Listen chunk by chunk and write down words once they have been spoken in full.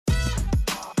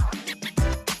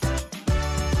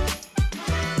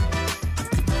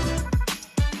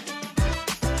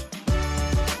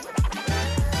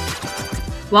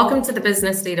Welcome to the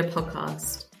Business Leader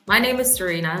Podcast. My name is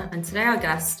Serena, and today our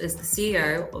guest is the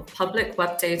CEO of public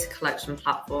web data collection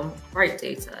platform, Bright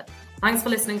Data. Thanks for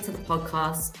listening to the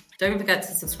podcast. Don't forget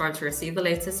to subscribe to receive the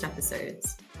latest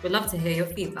episodes. We'd love to hear your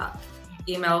feedback.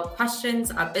 Email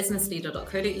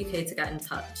questions@businessleader.co.uk to get in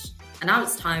touch. And now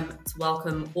it's time to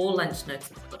welcome all Lenchner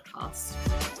to the podcast.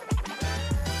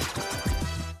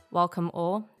 Welcome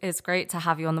all. It's great to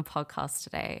have you on the podcast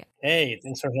today. Hey,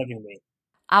 thanks for having me.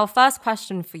 Our first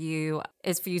question for you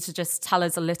is for you to just tell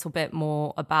us a little bit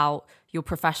more about your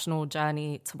professional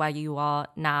journey to where you are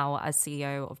now as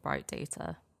CEO of Bright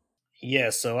Data. Yeah,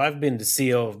 so I've been the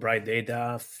CEO of Bright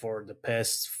Data for the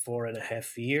past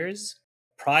 4.5 years.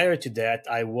 Prior to that,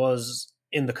 I was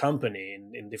in the company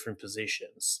in different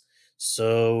positions.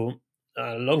 So,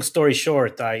 long story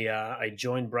short, I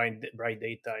joined Bright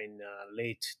Data in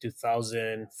late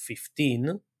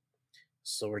 2015.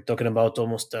 So we're talking about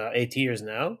almost 8 years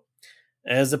now.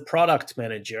 As a product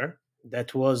manager,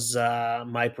 that was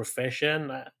my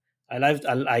profession.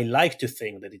 I like to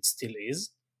think that it still is.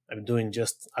 I'm doing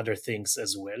just other things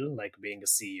as well, like being a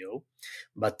CEO.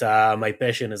 But my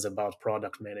passion is about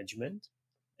product management.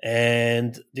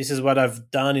 And this is what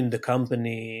I've done in the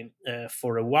company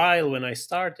for a while when I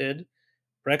started,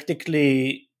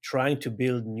 practically trying to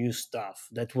build new stuff.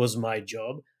 That was my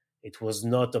job. It was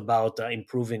not about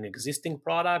improving existing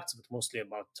products, but mostly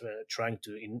about trying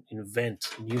to invent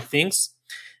new things.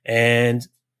 And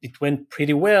it went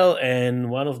pretty well.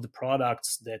 And one of the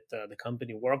products that the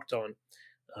company worked on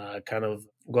kind of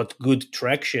got good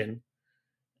traction.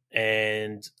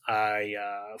 And I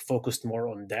focused more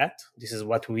on that. This is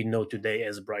what we know today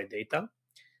as Bright Data.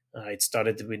 It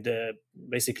started with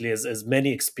basically as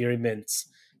many experiments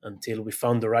until we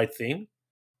found the right thing.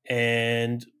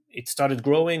 And it started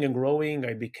growing and growing.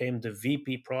 I became the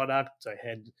VP product. I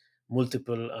had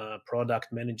multiple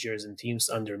product managers and teams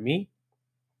under me.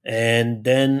 And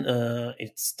then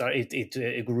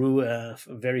it grew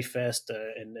very fast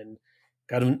and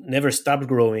kind of never stopped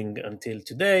growing until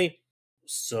today.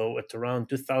 So at around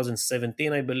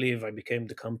 2017, I believe, I became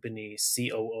the company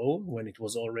COO when it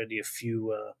was already a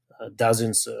few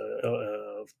dozens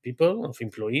of people, of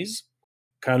employees,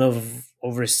 kind of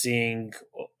overseeing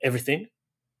everything.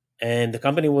 And the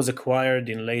company was acquired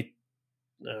in late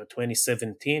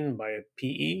 2017 by a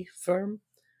PE firm.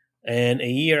 And a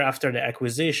year after the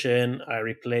acquisition, I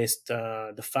replaced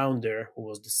the founder, who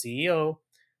was the CEO,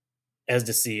 as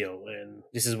the CEO. And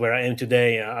this is where I am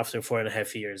today after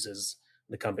 4.5 years as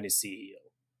the company's CEO.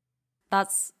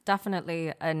 That's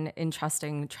definitely an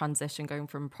interesting transition going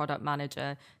from product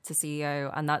manager to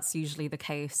CEO. And that's usually the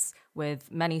case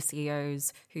with many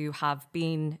CEOs who have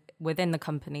been within the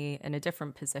company in a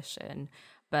different position,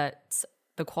 but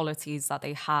the qualities that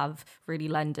they have really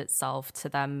lend itself to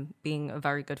them being a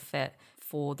very good fit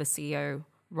for the CEO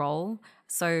role.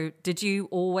 So did you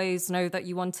always know that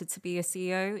you wanted to be a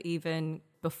CEO even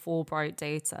before Bright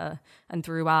Data and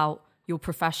throughout your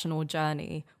professional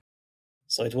journey?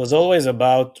 So it was always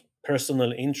about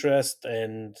personal interest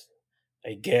and,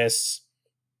 I guess,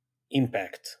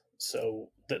 impact.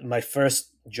 So my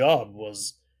first job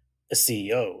was a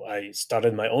CEO. I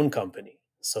started my own company.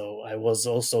 So I was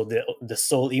also the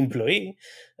sole employee,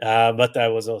 but I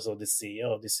was also the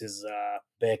CEO. This is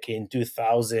back in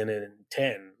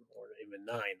 2010 or even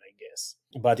 9, I guess.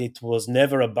 But it was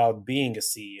never about being a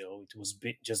CEO. It was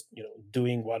just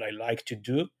doing what I like to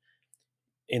do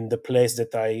in the place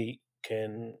that I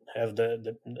can have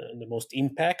the most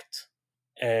impact.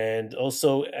 And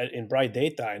also in Bright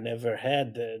Data, I never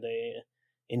had the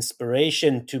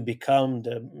inspiration to become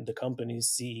the company's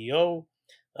CEO.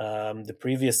 The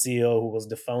previous CEO, who was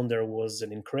the founder, was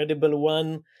an incredible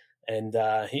one, and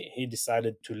he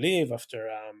decided to leave after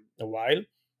a while.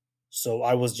 So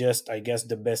I was just, I guess,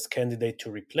 the best candidate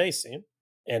to replace him.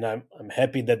 And I'm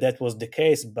happy that that was the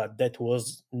case, but that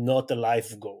was not a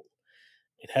life goal.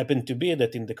 It happened to be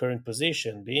that in the current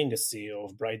position, being a CEO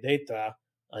of Bright Data,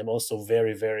 I'm also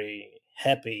very, very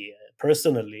happy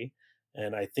personally.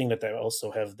 And I think that I also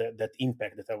have that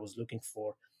impact that I was looking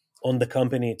for on the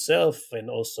company itself and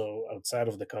also outside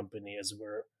of the company, as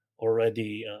we're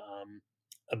already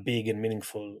a big and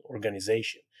meaningful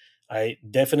organization. I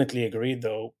definitely agree,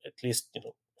 though, at least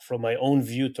from my own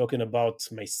view, talking about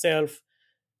myself,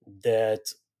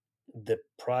 that the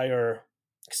prior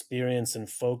experience and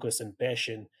focus and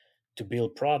passion to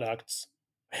build products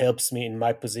helps me in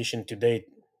my position today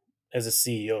as a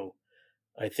CEO.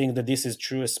 I think that this is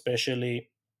true,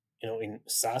 especially in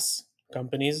SaaS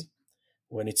companies,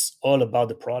 when it's all about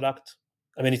the product.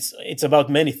 I mean, it's about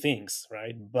many things,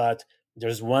 right? But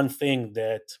there's one thing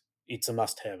that it's a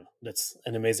must-have. That's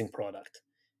an amazing product.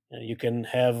 You can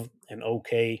have an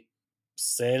okay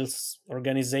sales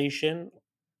organization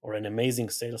or an amazing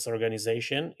sales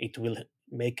organization. It will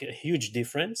make a huge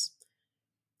difference.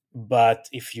 But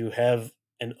if you have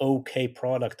an okay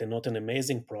product and not an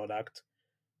amazing product,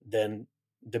 then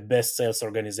the best sales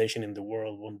organization in the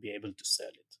world won't be able to sell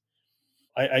it.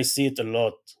 I see it a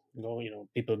lot.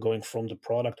 People going from the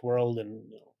product world and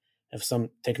have some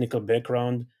technical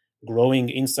background, growing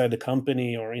inside the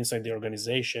company or inside the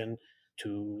organization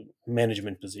to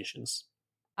management positions.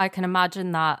 I can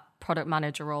imagine that product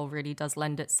manager role really does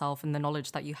lend itself, and the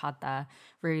knowledge that you had there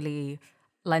really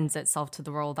lends itself to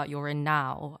the role that you're in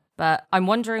now. But I'm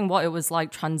wondering what it was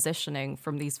like transitioning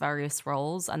from these various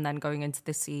roles and then going into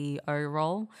the CEO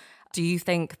role. Do you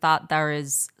think that there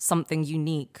is something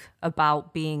unique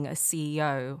about being a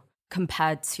CEO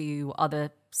compared to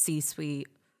other C suite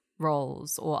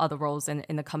roles or other roles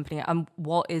in the company? And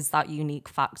what is that unique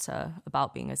factor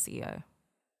about being a CEO?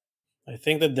 I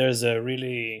think that there's a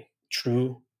really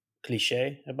true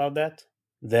cliche about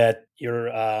that you're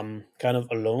kind of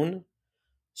alone.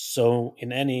 So,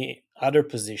 in any other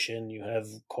position, you have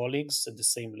colleagues at the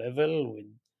same level with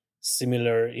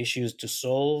similar issues to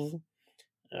solve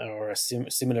or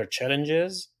similar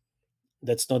challenges.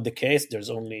 That's not the case. There's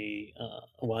only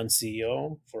one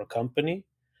CEO for a company.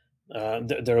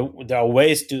 There are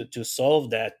ways to solve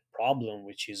that problem,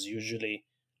 which is usually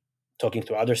talking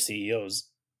to other CEOs,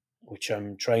 which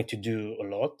I'm trying to do a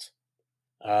lot.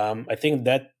 I think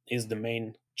that is the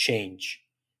main change.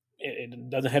 It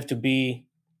doesn't have to be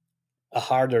a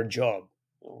harder job.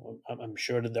 I'm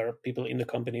sure that there are people in the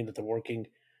company that are working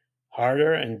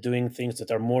harder and doing things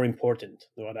that are more important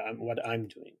than what I'm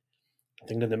doing. I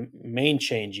think that the main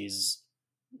change is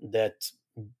that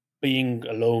being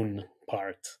alone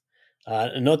part,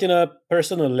 not in a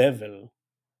personal level,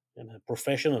 in a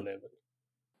professional level.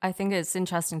 I think it's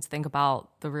interesting to think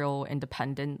about the real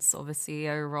independence of a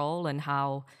CEO role and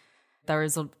how there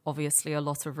is obviously a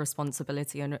lot of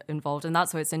responsibility involved. And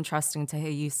that's why it's interesting to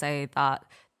hear you say that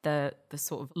the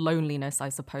sort of loneliness, I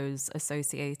suppose,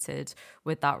 associated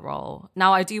with that role.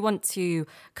 Now, I do want to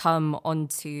come on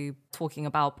to talking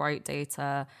about Bright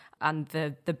Data and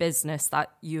the business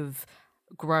that you've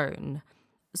grown.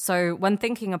 So when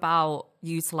thinking about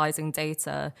utilizing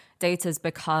data's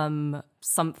become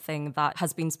something that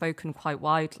has been spoken quite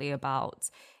widely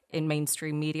about in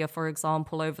mainstream media, for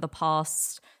example, over the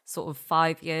past sort of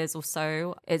 5 years or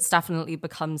so. It's definitely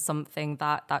become something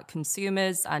that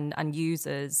consumers and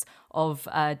users of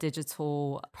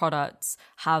digital products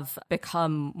have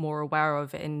become more aware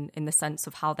of in the sense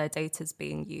of how their data is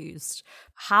being used.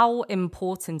 How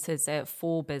important is it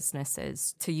for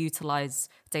businesses to utilize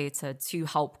data to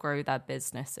help grow their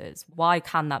businesses? Why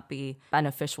can that be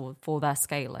beneficial for their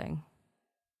scaling?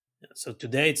 So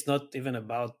today it's not even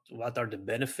about what are the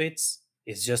benefits,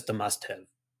 it's just a must have.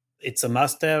 It's a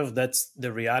must have. That's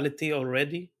the reality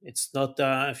already. It's not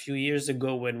a few years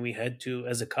ago when we had to,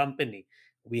 as a company,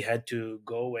 we had to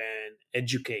go and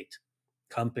educate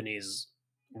companies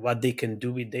what they can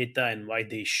do with data and why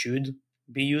they should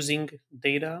be using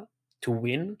data to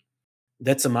win.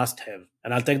 That's a must have.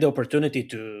 And I'll take the opportunity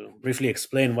to briefly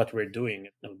explain what we're doing.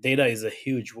 Now, data is a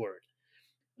huge word.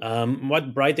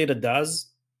 What Bright Data does,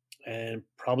 and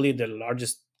probably the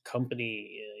largest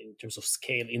company in terms of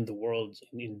scale in the world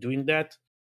in doing that,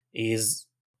 is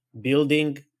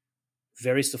building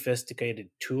very sophisticated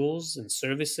tools and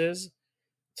services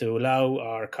to allow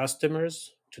our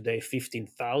customers, today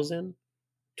 15,000,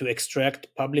 to extract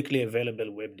publicly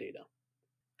available web data.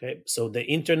 Okay, so the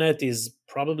internet is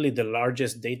probably the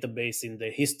largest database in the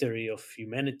history of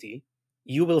humanity.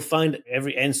 You will find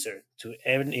every answer to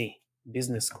any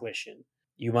business question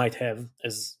you might have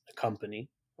as a company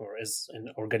or as an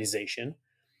organization,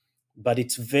 but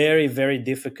it's very, very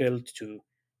difficult to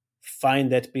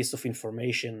find that piece of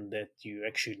information that you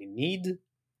actually need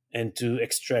and to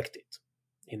extract it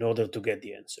in order to get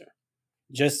the answer.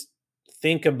 Just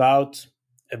think about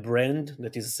a brand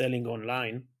that is selling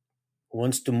online,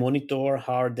 wants to monitor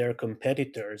how their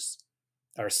competitors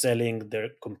are selling their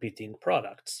competing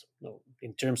products,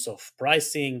 in terms of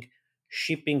pricing,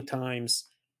 shipping times,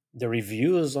 the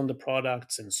reviews on the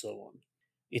products, and so on.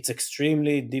 It's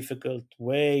extremely difficult,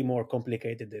 way more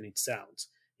complicated than it sounds.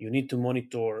 You need to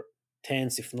monitor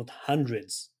tens, if not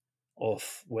hundreds,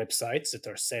 of websites that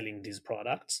are selling these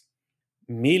products,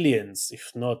 millions,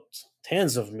 if not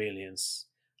tens of millions,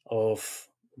 of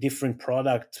different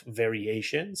product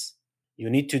variations. You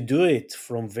need to do it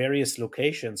from various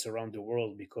locations around the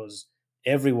world because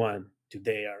everyone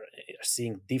today are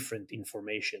seeing different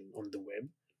information on the web.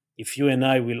 If you and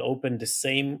I will open the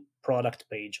same product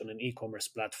page on an e-commerce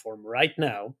platform right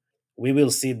now, we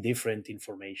will see different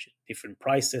information, different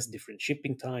prices, different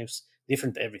shipping times,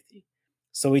 different everything.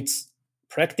 So it's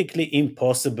practically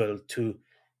impossible to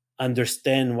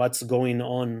understand what's going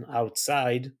on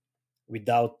outside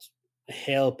without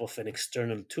help of an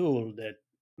external tool that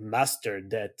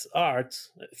mastered that art.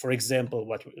 For example,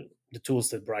 what the tools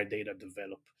that Bright Data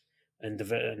develop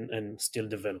and still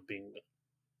developing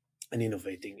and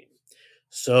innovating in.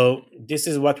 So this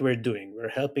is what we're doing. We're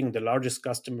helping the largest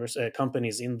customers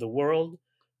companies in the world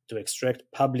to extract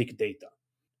public data.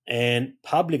 And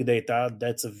public data,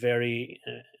 that's a very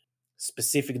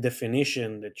specific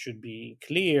definition that should be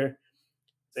clear.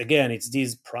 Again, it's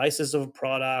these prices of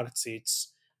products,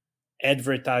 it's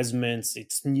advertisements,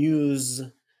 it's news,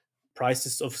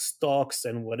 prices of stocks,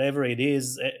 and whatever it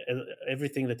is,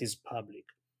 everything that is public.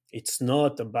 It's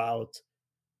not about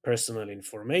personal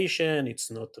information, it's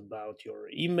not about your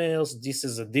emails. This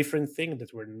is a different thing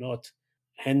that we're not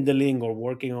handling or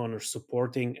working on or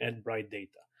supporting at Bright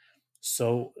Data.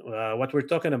 So, what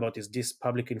we're talking about is this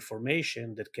public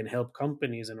information that can help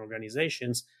companies and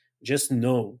organizations just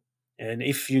know. And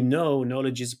if you know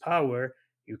knowledge is power,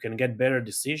 you can get better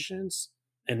decisions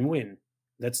and win.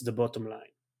 That's the bottom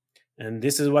line. And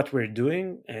this is what we're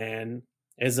doing. And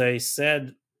as I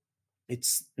said,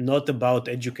 it's not about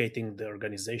educating the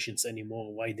organizations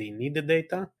anymore why they need the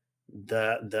data.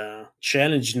 The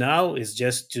challenge now is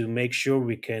just to make sure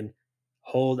we can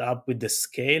hold up with the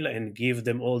scale and give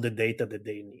them all the data that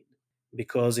they need,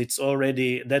 because it's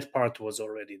already, that part was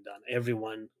already done.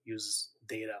 Everyone uses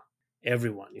data.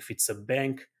 Everyone, if it's a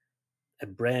bank, a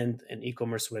brand, an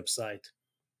e-commerce website,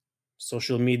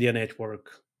 social media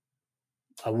network,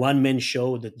 a one-man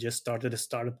show that just started a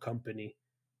startup company,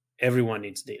 everyone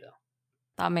needs data.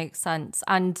 That makes sense.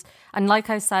 And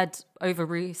like I said, over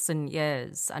recent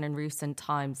years and in recent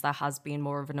times, there has been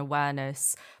more of an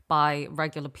awareness by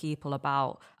regular people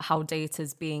about how data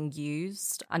is being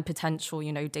used and potential,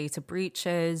 data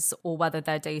breaches, or whether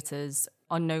their data is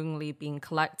unknowingly being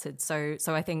collected. So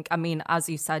I think, I mean, as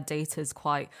you said, data is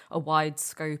quite a wide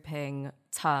scoping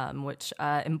term, which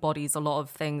embodies a lot of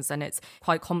things, and it's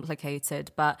quite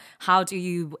complicated. But how do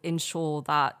you ensure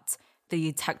that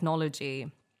the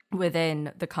technology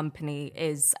within the company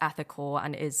is ethical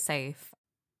and is safe?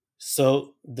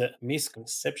 So the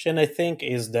misconception, I think,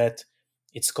 is that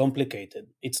it's complicated.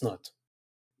 It's not.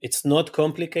 It's not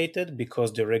complicated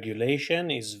because the regulation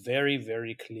is very,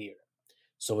 very clear.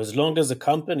 So as long as a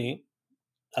company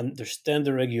understand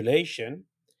the regulation,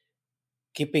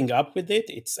 keeping up with it,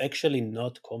 it's actually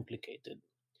not complicated.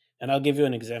 And I'll give you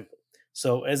an example.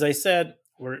 So as I said,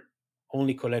 we're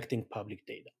only collecting public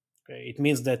data. Okay? It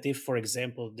means that if, for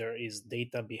example, there is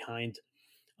data behind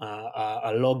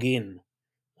a login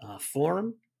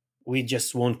form, we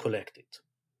just won't collect it,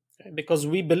 okay? Because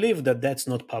we believe that that's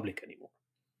not public anymore.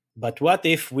 But what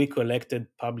if we collected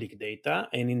public data,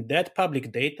 and in that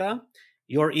public data,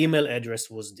 your email address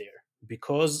was there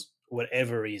because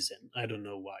whatever reason, I don't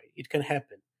know why, it can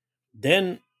happen.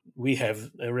 Then we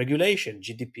have a regulation,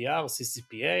 GDPR,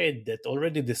 CCPA, that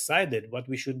already decided what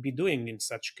we should be doing in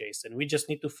such case, and we just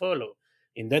need to follow.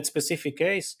 In that specific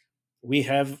case, we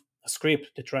have a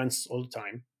script that runs all the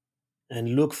time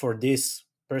and look for this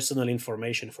personal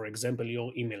information, for example,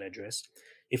 your email address.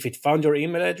 If it found your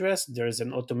email address, there's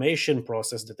an automation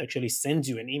process that actually sends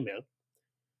you an email,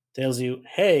 tells you,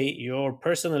 hey, your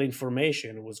personal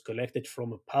information was collected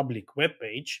from a public web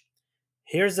page.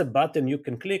 Here's a button you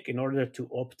can click in order to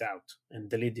opt out and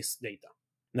delete this data.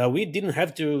 Now, we didn't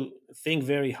have to think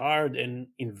very hard and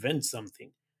invent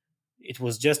something. It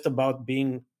was just about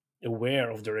being aware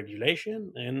of the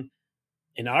regulation and,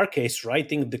 in our case,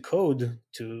 writing the code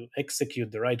to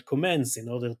execute the right commands in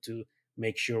order to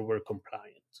make sure we're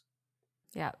compliant.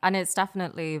 Yeah, and it's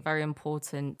definitely very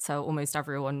important to almost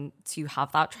everyone to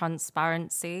have that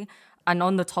transparency. And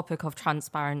on the topic of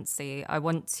transparency, I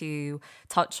want to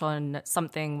touch on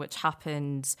something which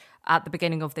happened at the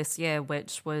beginning of this year,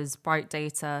 which was Bright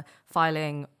Data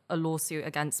filing a lawsuit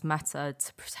against Meta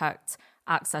to protect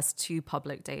access to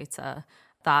public data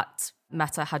that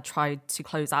Meta had tried to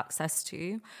close access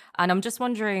to. And I'm just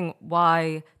wondering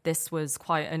why this was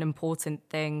quite an important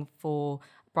thing for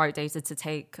Bright Data to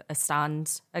take a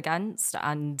stand against,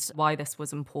 and why this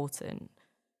was important.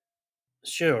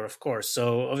 Sure, of course.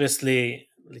 So obviously,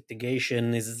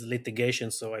 litigation is litigation.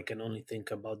 So I can only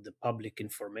think about the public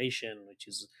information, which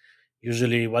is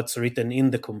usually what's written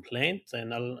in the complaint,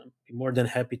 and I'll be more than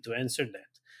happy to answer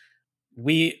that.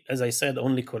 We, as I said,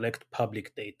 only collect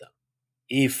public data.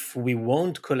 If we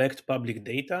won't collect public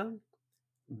data,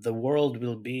 the world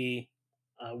will be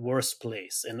a worse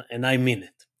place, and I mean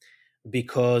it,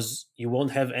 because you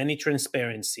won't have any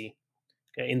transparency.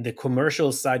 Okay, in the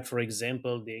commercial side, for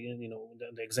example, the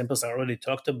examples I already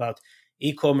talked about,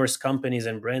 e-commerce companies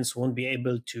and brands won't be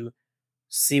able to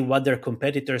see what their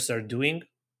competitors are doing,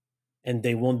 and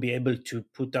they won't be able to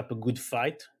put up a good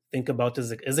fight. Think about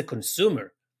as a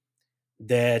consumer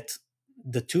that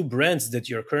the two brands that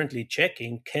you're currently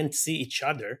checking can't see each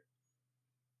other,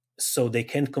 so they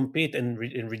can't compete and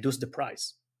reduce the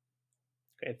price.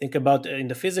 Okay, think about in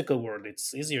the physical world,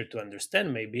 it's easier to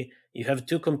understand. Maybe you have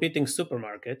two competing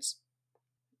supermarkets.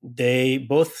 They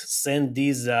both send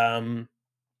these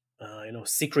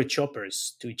secret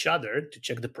shoppers to each other to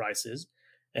check the prices,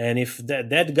 and if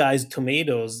that guy's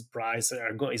tomatoes price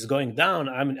is going down,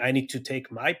 I need to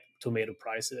take my tomato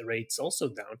price rates also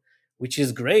down, which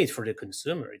is great for the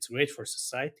consumer, it's great for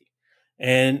society.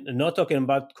 And not talking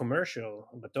about commercial,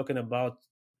 but talking about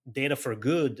data for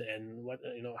good and what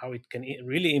how it can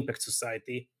really impact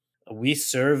society. We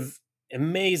serve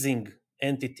amazing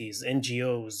entities,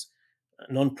 NGOs,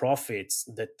 nonprofits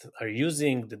that are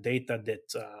using the data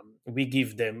that we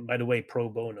give them, by the way, pro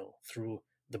bono through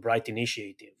the Bright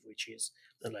Initiative, which is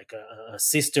like a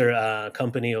sister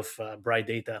company of Bright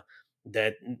Data,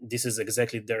 that this is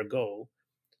exactly their goal,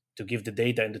 to give the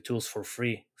data and the tools for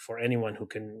free for anyone who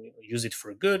can use it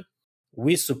for good.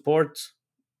 We support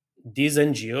these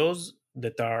NGOs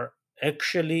that are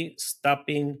actually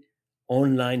stopping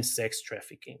online sex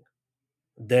trafficking,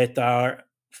 that are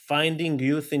finding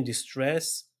youth in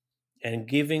distress and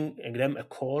giving them a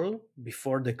call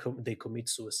before they commit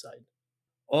suicide.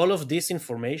 All of this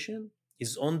information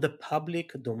is on the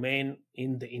public domain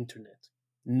in the internet.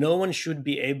 No one should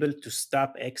be able to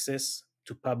stop access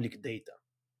to public data.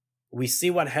 We see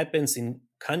what happens in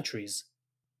countries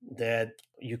that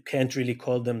you can't really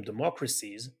call them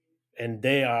democracies, and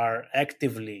they are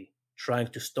actively trying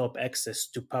to stop access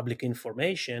to public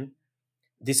information.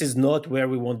 This is not where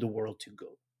we want the world to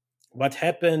go. What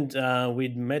happened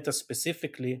with Meta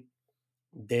specifically,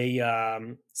 they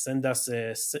send us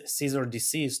a Caesar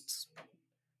deceased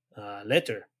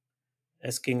letter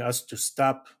asking us to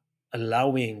stop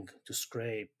allowing to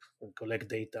scrape and collect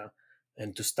data,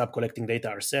 and to stop collecting data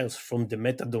ourselves from the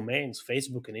meta domains,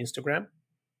 Facebook and Instagram.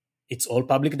 It's all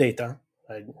public data,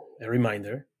 a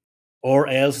reminder, or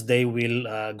else they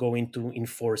will go into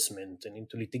enforcement and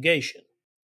into litigation.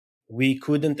 We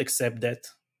couldn't accept that.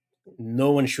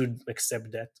 No one should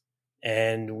accept that.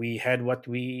 And we had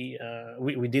we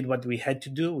did what we had to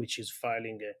do, which is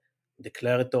filing a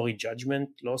declaratory judgment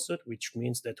lawsuit, which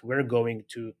means that we're going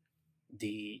to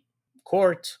the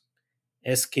court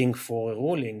asking for a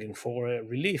ruling and for a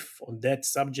relief on that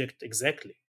subject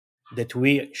exactly, that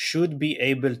we should be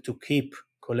able to keep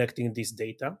collecting this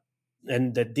data,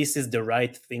 and that this is the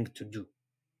right thing to do.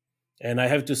 And I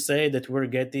have to say that we're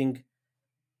getting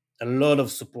a lot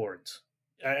of support.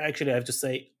 I have to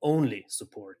say only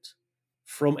support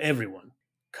from everyone,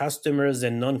 customers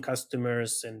and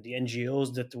non-customers, and the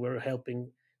NGOs that we're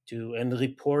helping to, and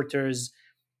reporters.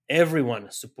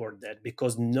 Everyone support that,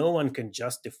 because no one can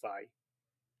justify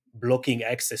blocking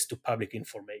access to public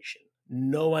information.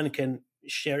 No one can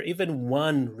share even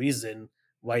one reason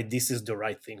why this is the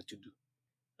right thing to do.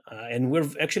 And we're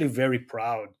actually very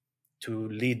proud to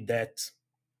lead that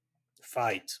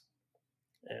fight,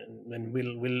 and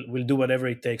we'll do whatever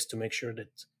it takes to make sure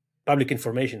that public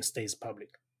information stays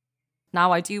public.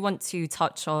 Now, I do want to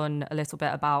touch on a little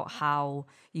bit about how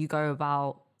you go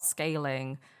about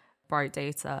scaling Bright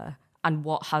Data and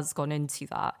what has gone into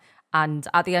that. And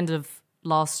at the end of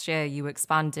last year, you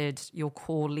expanded your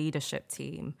core leadership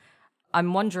team.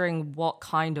 I'm wondering what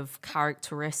kind of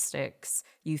characteristics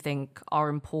you think are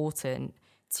important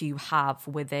to have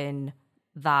within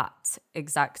that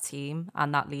exec team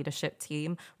and that leadership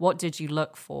team. What did you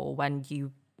look for when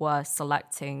you were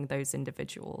selecting those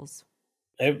individuals?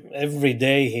 Every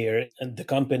day here, and the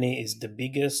company is the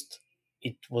biggest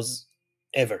it was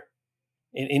ever,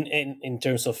 in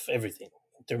terms of everything,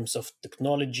 in terms of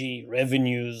technology,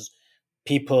 revenues,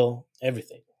 people,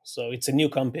 everything. So it's a new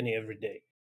company every day.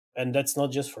 And that's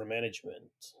not just for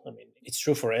management. I mean, it's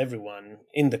true for everyone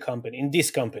in the company, in this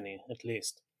company at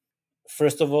least.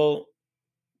 First of all,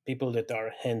 people that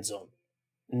are hands-on.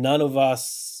 None of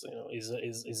us,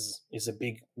 is a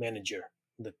big manager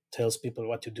that tells people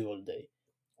what to do all day.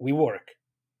 We work.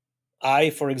 I,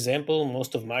 for example,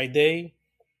 most of my day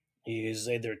is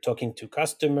either talking to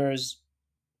customers,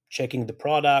 checking the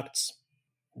products,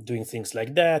 doing things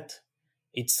like that.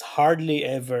 It's hardly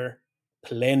ever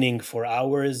planning for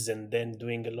hours and then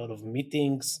doing a lot of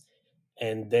meetings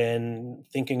and then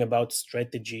thinking about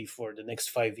strategy for the next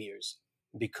 5 years,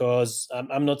 because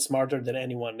I'm not smarter than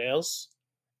anyone else.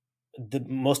 The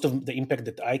most of the impact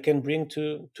that I can bring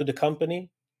to the company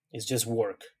It's just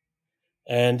work.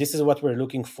 And this is what we're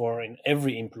looking for in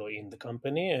every employee in the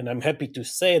company. And I'm happy to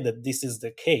say that this is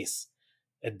the case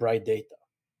at Bright Data.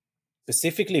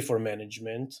 Specifically for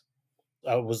management,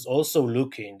 I was also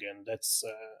looking, and that's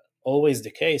always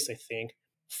the case, I think,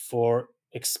 for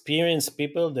experienced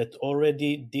people that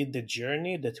already did the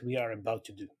journey that we are about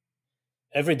to do.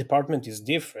 Every department is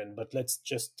different, but let's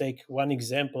just take one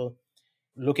example,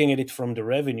 looking at it from the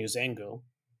revenues angle.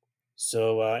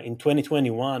 So in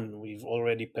 2021, we've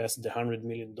already passed the $100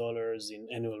 million in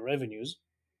annual revenues,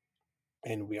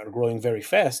 and we are growing very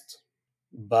fast.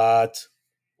 But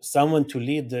someone to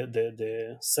lead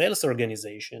the sales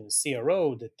organization,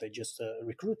 CRO, that I just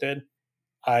recruited,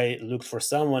 I looked for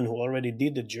someone who already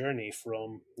did the journey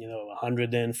from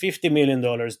 $150 million to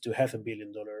 $500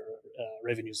 million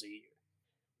revenues a year.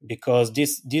 Because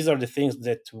these are the things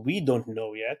that we don't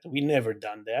know yet. We never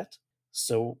done that.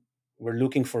 So we're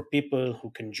looking for people who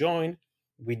can join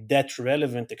with that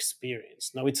relevant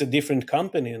experience. Now it's a different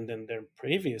company than their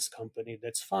previous company.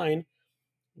 That's fine,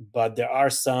 but there are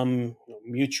some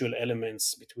mutual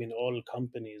elements between all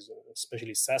companies,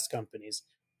 especially SaaS companies.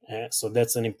 So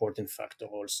that's an important factor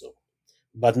also.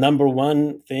 But number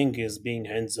one thing is being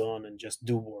hands-on and just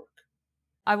do work.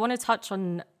 I want to touch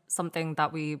on something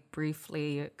that we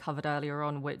briefly covered earlier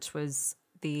on, which was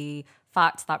the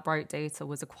fact that Bright Data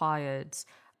was acquired,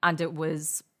 and it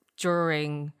was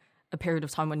during a period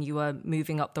of time when you were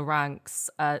moving up the ranks.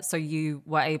 So you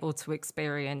were able to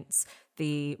experience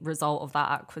the result of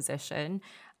that acquisition.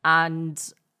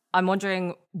 And I'm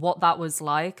wondering what that was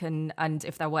like, and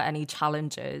if there were any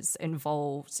challenges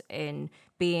involved in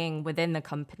being within the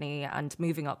company and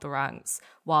moving up the ranks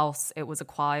whilst it was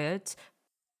acquired.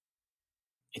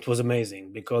 It was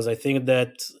amazing because I think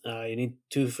that you need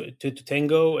two to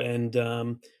tango, and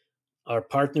our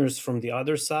partners from the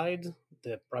other side,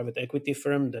 the private equity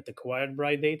firm that acquired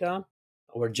Bright Data,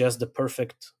 were just the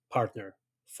perfect partner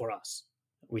for us,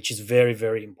 which is very,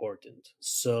 very important.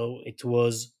 So it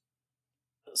was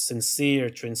sincere,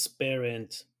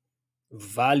 transparent,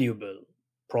 valuable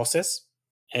process.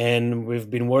 And we've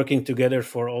been working together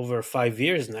for over 5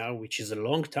 years now, which is a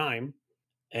long time.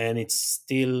 And it's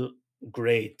still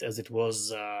great as it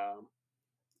was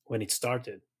when it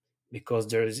started, because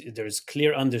there's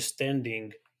clear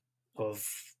understanding of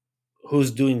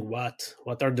who's doing what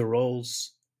are the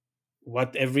roles,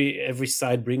 what every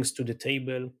side brings to the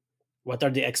table, what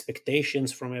are the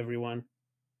expectations from everyone.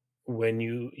 When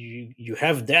you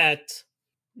have that,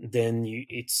 then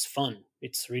it's fun.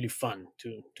 It's really fun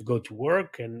to go to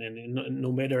work, and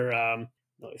no matter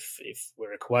if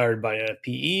we're acquired by a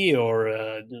PE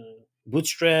or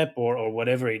bootstrap or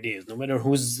whatever it is, no matter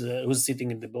who's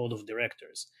sitting in the board of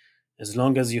directors, as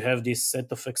long as you have this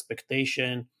set of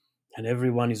expectation and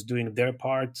everyone is doing their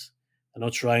part and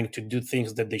not trying to do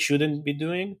things that they shouldn't be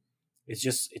doing,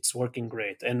 it's working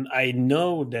great. And I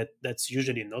know that that's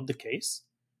usually not the case.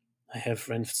 I have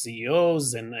friends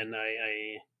CEOs, and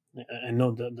I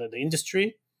know the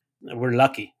industry. We're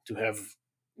lucky to have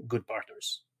good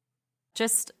partners.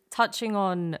 Just touching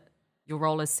on your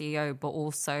role as CEO, but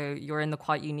also you're in the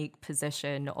quite unique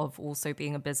position of also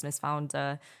being a business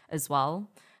founder as well.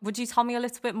 Would you tell me a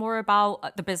little bit more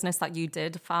about the business that you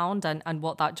did found and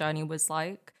what that journey was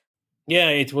like? Yeah,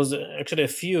 it was actually a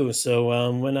few.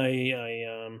 So when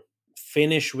I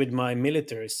finished with my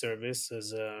military service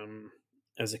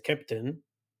as a captain,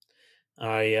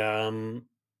 I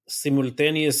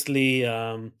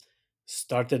simultaneously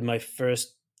started my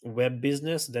first web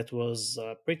business that was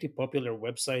a pretty popular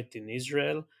website in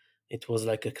Israel. It was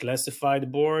like a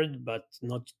classified board, but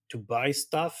not to buy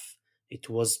stuff. It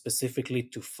was specifically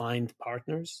to find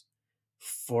partners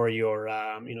for your,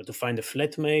 to find a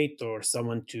flatmate or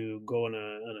someone to go on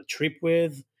a trip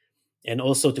with, and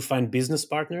also to find business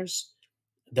partners.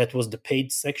 That was the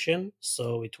paid section.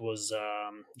 So it was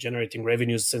generating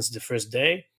revenues since the first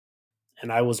day,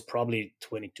 and I was probably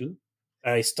 22.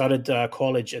 I started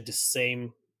college at the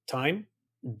same time.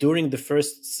 During the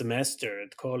first semester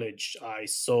at college, I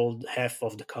sold half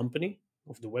of the company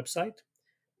of the website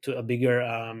to a bigger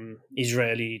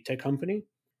Israeli tech company.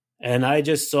 And I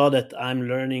just saw that I'm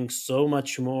learning so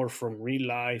much more from real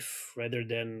life rather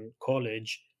than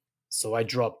college. So I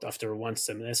dropped after one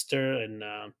semester and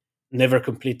never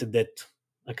completed that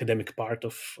academic part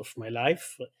of my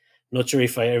life. Not sure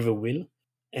if I ever will.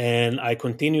 And I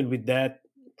continued with that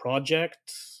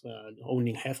project,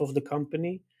 owning half of the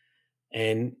company,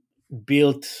 and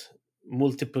built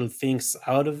multiple things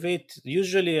out of it.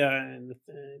 Usually,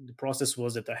 the process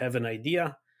was that I have an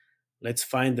idea. Let's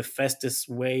find the fastest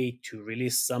way to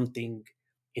release something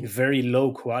in very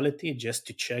low quality just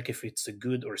to check if it's a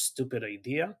good or stupid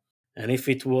idea. And if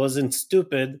it wasn't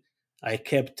stupid, I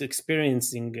kept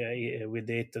experiencing with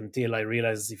it until I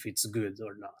realized if it's good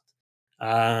or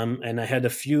not. And I had a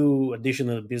few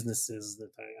additional businesses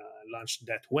that I launched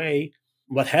that way.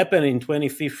 What happened in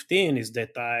 2015 is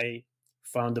that I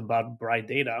found about Bright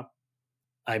Data.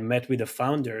 I met with the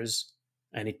founders,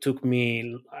 and it took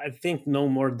me, I think, no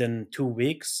more than 2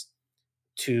 weeks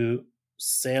to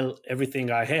sell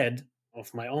everything I had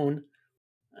of my own,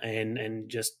 and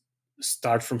just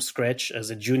start from scratch as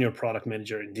a junior product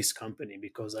manager in this company,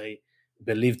 because I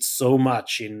believed so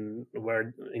much in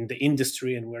where in the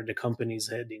industry and where the company is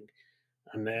heading.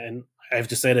 And I have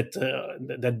to say that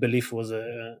that belief was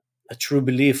a true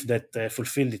belief that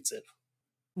fulfilled itself.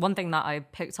 One thing that I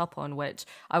picked up on, which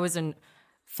I wasn't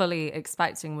fully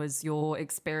expecting, was your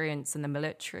experience in the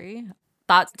military.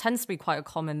 That tends to be quite a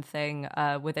common thing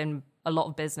within a lot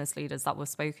of business leaders that we've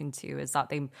spoken to, is that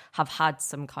they have had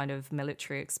some kind of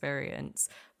military experience.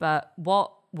 But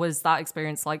what was that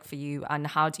experience like for you, and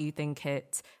how do you think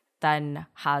it then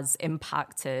has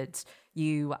impacted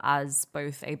you as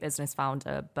both a business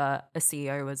founder but a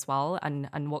CEO as well?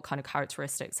 And what kind of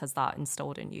characteristics has that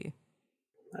instilled in you?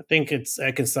 I think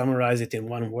I can summarize it in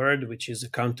one word, which is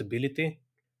accountability.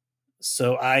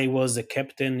 So I was a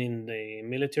captain in the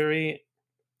military.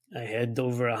 I had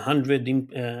over 100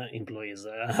 employees,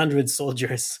 100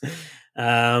 soldiers,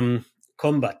 um,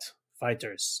 combat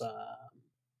fighters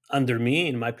under me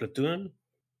in my platoon.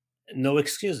 No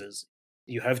excuses.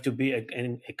 You have to be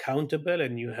accountable,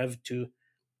 and you have to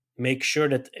make sure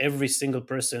that every single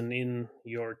person in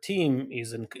your team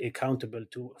is accountable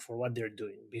to for what they're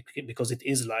doing, because it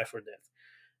is life or death.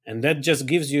 And that just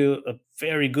gives you a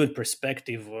very good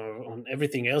perspective on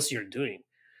everything else you're doing.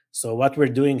 So what we're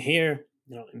doing here,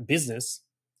 in business,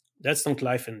 that's not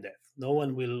life and death. No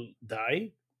one will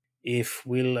die if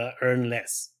we'll earn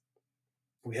less.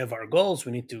 We have our goals,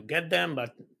 we need to get them,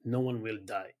 but no one will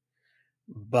die.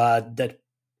 But that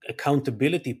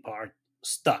accountability part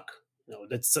stuck.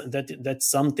 That's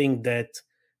something that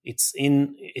it's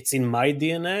in my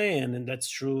DNA, and that's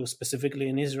true specifically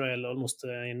in Israel, almost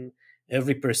in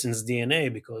every person's DNA,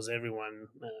 because everyone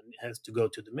has to go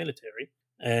to the military.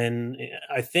 And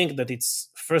I think that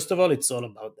it's, first of all, it's all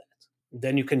about that.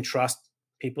 Then you can trust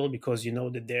people, because you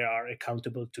know that they are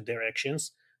accountable to their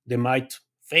actions. They might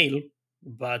fail,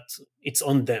 but it's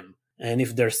on them. And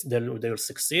if they'll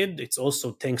succeed, it's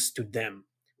also thanks to them,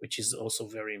 which is also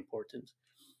very important.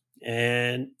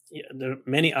 And yeah, there are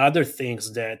many other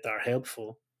things that are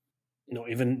helpful.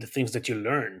 Even the things that you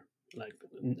learn, like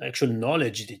actual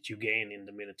knowledge that you gain in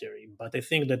the military. But I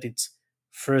think that it's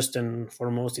first and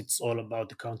foremost, it's all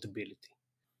about accountability.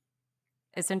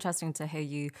 It's interesting to hear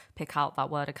you pick out that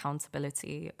word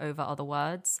accountability over other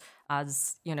words,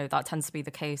 as you know, that tends to be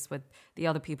the case with the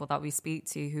other people that we speak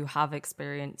to who have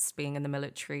experience being in the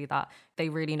military, that they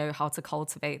really know how to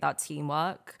cultivate that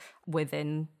teamwork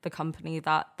within the company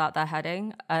that they're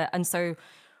heading. And so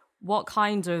what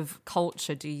kind of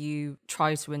culture do you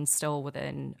try to instill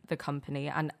within the company,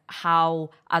 and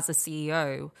how, as a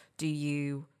CEO, do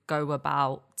you go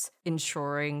about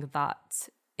ensuring that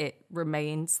it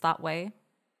remains that way?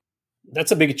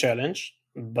 That's a big challenge,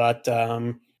 but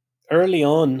early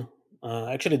on,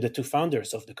 actually, the two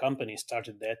founders of the company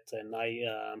started that, and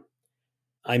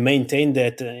I maintained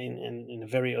that in a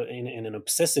very in an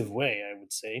obsessive way, I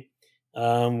would say.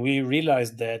 We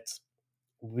realized that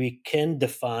we can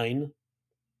define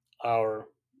our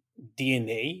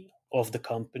DNA of the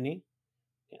company,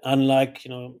 unlike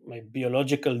my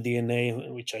biological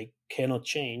DNA, which I cannot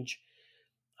change.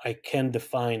 I can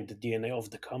define the DNA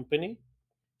of the company.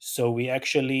 So we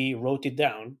actually wrote it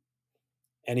down,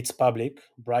 and it's public,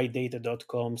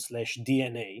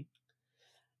 brightdata.com/DNA.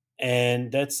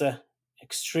 And that's a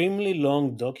extremely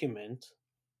long document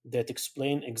that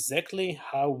explain exactly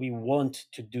how we want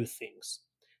to do things.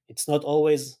 It's not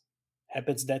always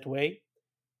happens that way.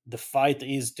 The fight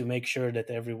is to make sure that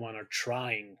everyone are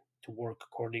trying to work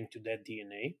according to that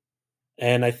DNA.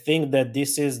 And I think that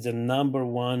this is the number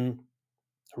one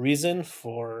reason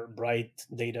for Bright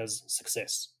Data's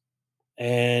success.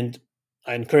 And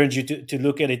I encourage you to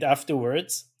look at it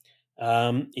afterwards.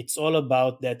 It's all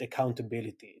about that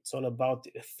accountability. It's all about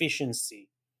efficiency.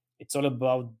 It's all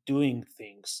about doing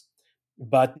things.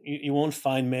 But you won't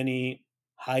find many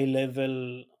high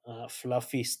level,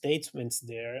 fluffy statements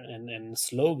there and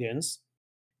slogans.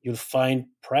 You'll find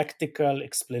practical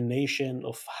explanation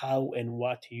of how and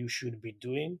what you should be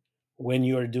doing when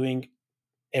you're doing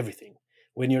everything.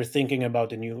 When you're thinking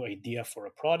about a new idea for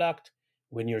a product,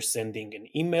 when you're sending an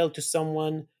email to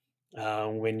someone,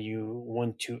 when you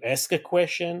want to ask a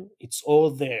question, it's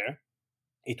all there.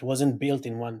 It wasn't built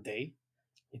in one day.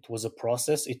 It was a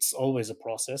process. It's always a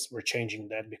process. We're changing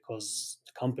that because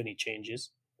the company changes.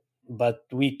 But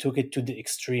we took it to the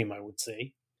extreme, I would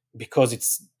say, because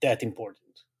it's that important.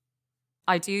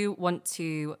 I do want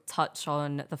to touch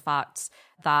on the fact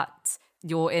that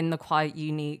you're in the quite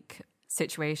unique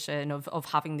situation of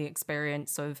having the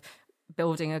experience of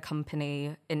building a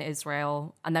company in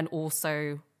Israel, and then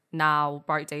also now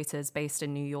Bright Data is based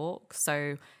in New York.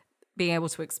 So being able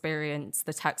to experience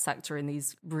the tech sector in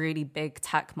these really big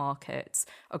tech markets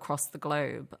across the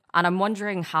globe. And I'm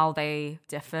wondering how they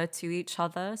differ to each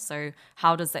other. So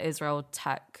how does the Israel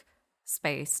tech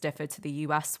space differ to the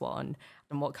US one,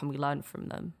 and what can we learn from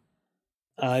them?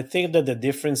 I think that the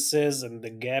differences and the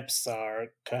gaps are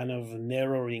kind of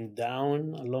narrowing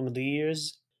down along the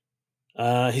years.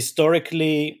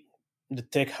 Historically, the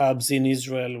tech hubs in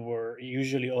Israel were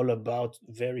usually all about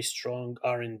very strong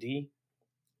R&D,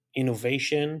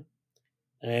 innovation,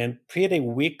 and pretty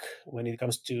weak when it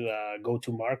comes to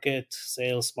go-to market,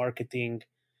 sales, marketing,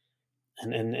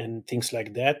 and things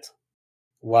like that.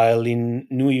 While in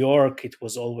New York, it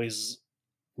was always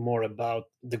more about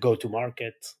the go-to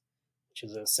market, which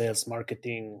is a sales,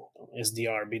 marketing,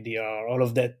 SDR, BDR, all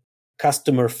of that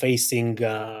customer-facing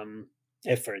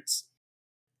efforts.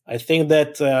 I think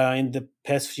that in the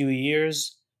past few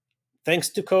years, thanks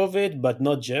to COVID, but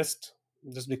not just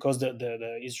because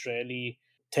the Israeli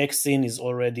tech scene is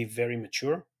already very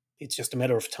mature. It's just a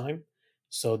matter of time.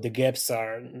 So the gaps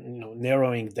are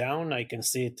narrowing down. I can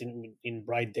see it in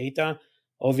Bright Data.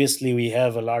 Obviously, we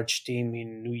have a large team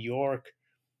in New York,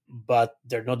 but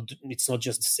they're not. It's not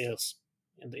just the sales,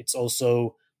 and it's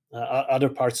also other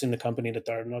parts in the company that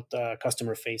are not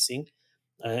customer facing.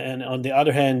 And on the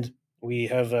other hand, we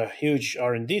have a huge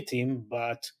R&D team,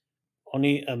 but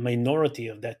only a minority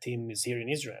of that team is here in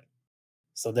Israel.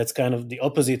 So that's kind of the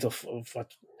opposite of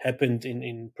what happened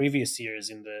in previous years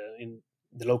in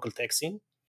the local tech scene.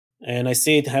 And I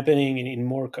see it happening in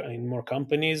more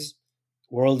companies.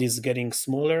 World is getting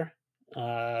smaller.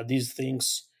 These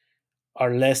things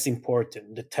are less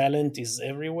important. The talent is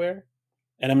everywhere.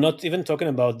 And I'm not even talking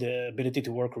about the ability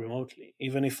to work remotely.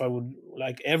 Even if I would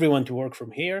like everyone to work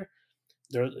from here,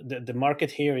 the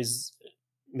market here is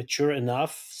mature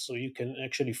enough so you can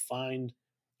actually find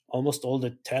almost all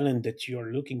the talent that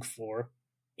you're looking for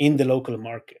in the local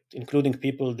market, including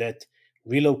people that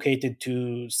relocated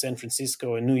to San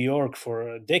Francisco and New York for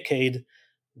a decade,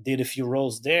 did a few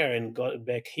roles there, and got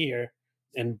back here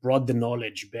and brought the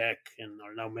knowledge back and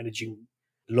are now managing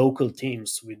local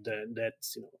teams with that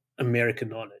American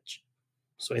knowledge.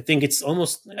 So I think it's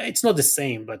not the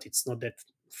same, but it's not that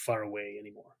far away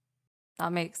anymore.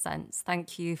 That makes sense.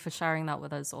 Thank you for sharing that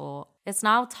with us all. It's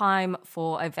now time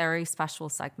for a very special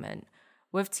segment.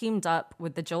 We've teamed up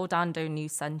with the Joel Dando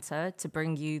News Center to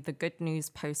bring you the Good News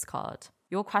Postcard.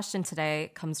 Your question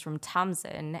today comes from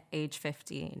Tamsin, age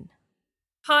 15.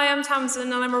 Hi, I'm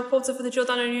Tamsin, and I'm a reporter for the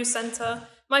Giordano News Centre.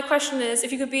 My question is,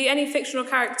 if you could be any fictional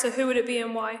character, who would it be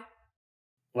and why?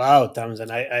 Wow,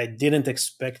 Tamsin, I didn't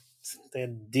expect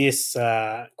this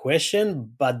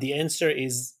question, but the answer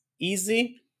is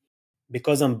easy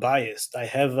because I'm biased. I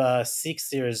have a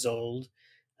 6 years old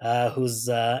who's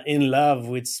in love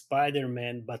with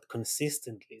Spider-Man, but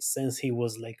consistently since he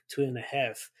was like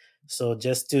 2.5. So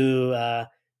just to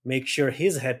make sure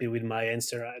he's happy with my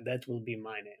answer, that will be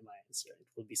my answer. It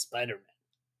will be Spider-Man.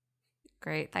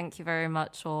 Great. Thank you very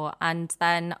much, all. And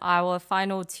then our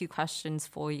final two questions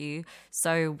for you.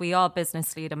 So we are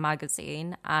Business Leader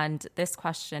Magazine, and this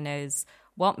question is,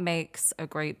 what makes a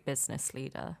great business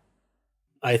leader?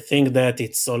 I think that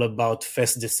it's all about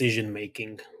fast decision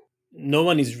making. No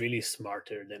one is really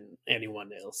smarter than anyone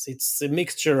else. It's a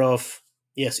mixture of,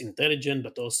 yes, intelligent,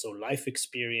 but also life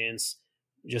experience,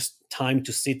 just time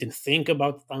to sit and think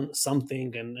about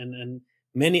something, and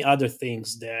many other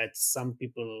things that some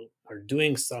people are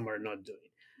doing, some are not doing.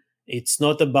 It's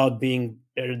not about being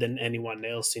better than anyone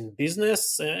else in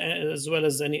business, as well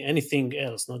as anything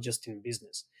else, not just in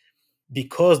business.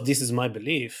 Because this is my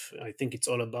belief, I think it's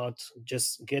all about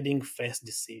just getting fast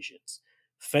decisions,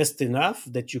 fast enough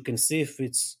that you can see if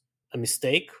it's a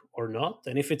mistake or not.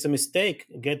 And if it's a mistake,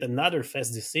 get another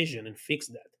fast decision and fix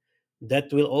that.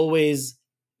 That will always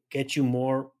get you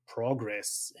more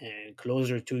progress and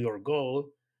closer to your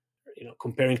goal,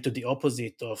 comparing to the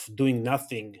opposite of doing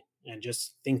nothing and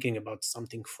just thinking about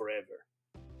something forever.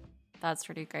 That's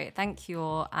really great. Thank you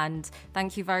all. And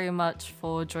thank you very much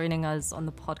for joining us on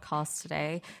the podcast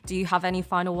today. Do you have any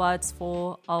final words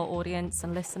for our audience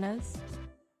and listeners?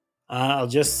 I'll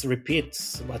just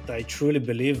repeat what I truly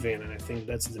believe in, and I think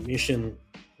that's the mission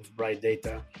of Bright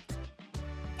Data.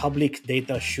 Public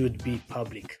data should be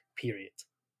public, period.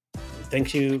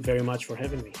 Thank you very much for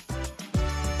having me.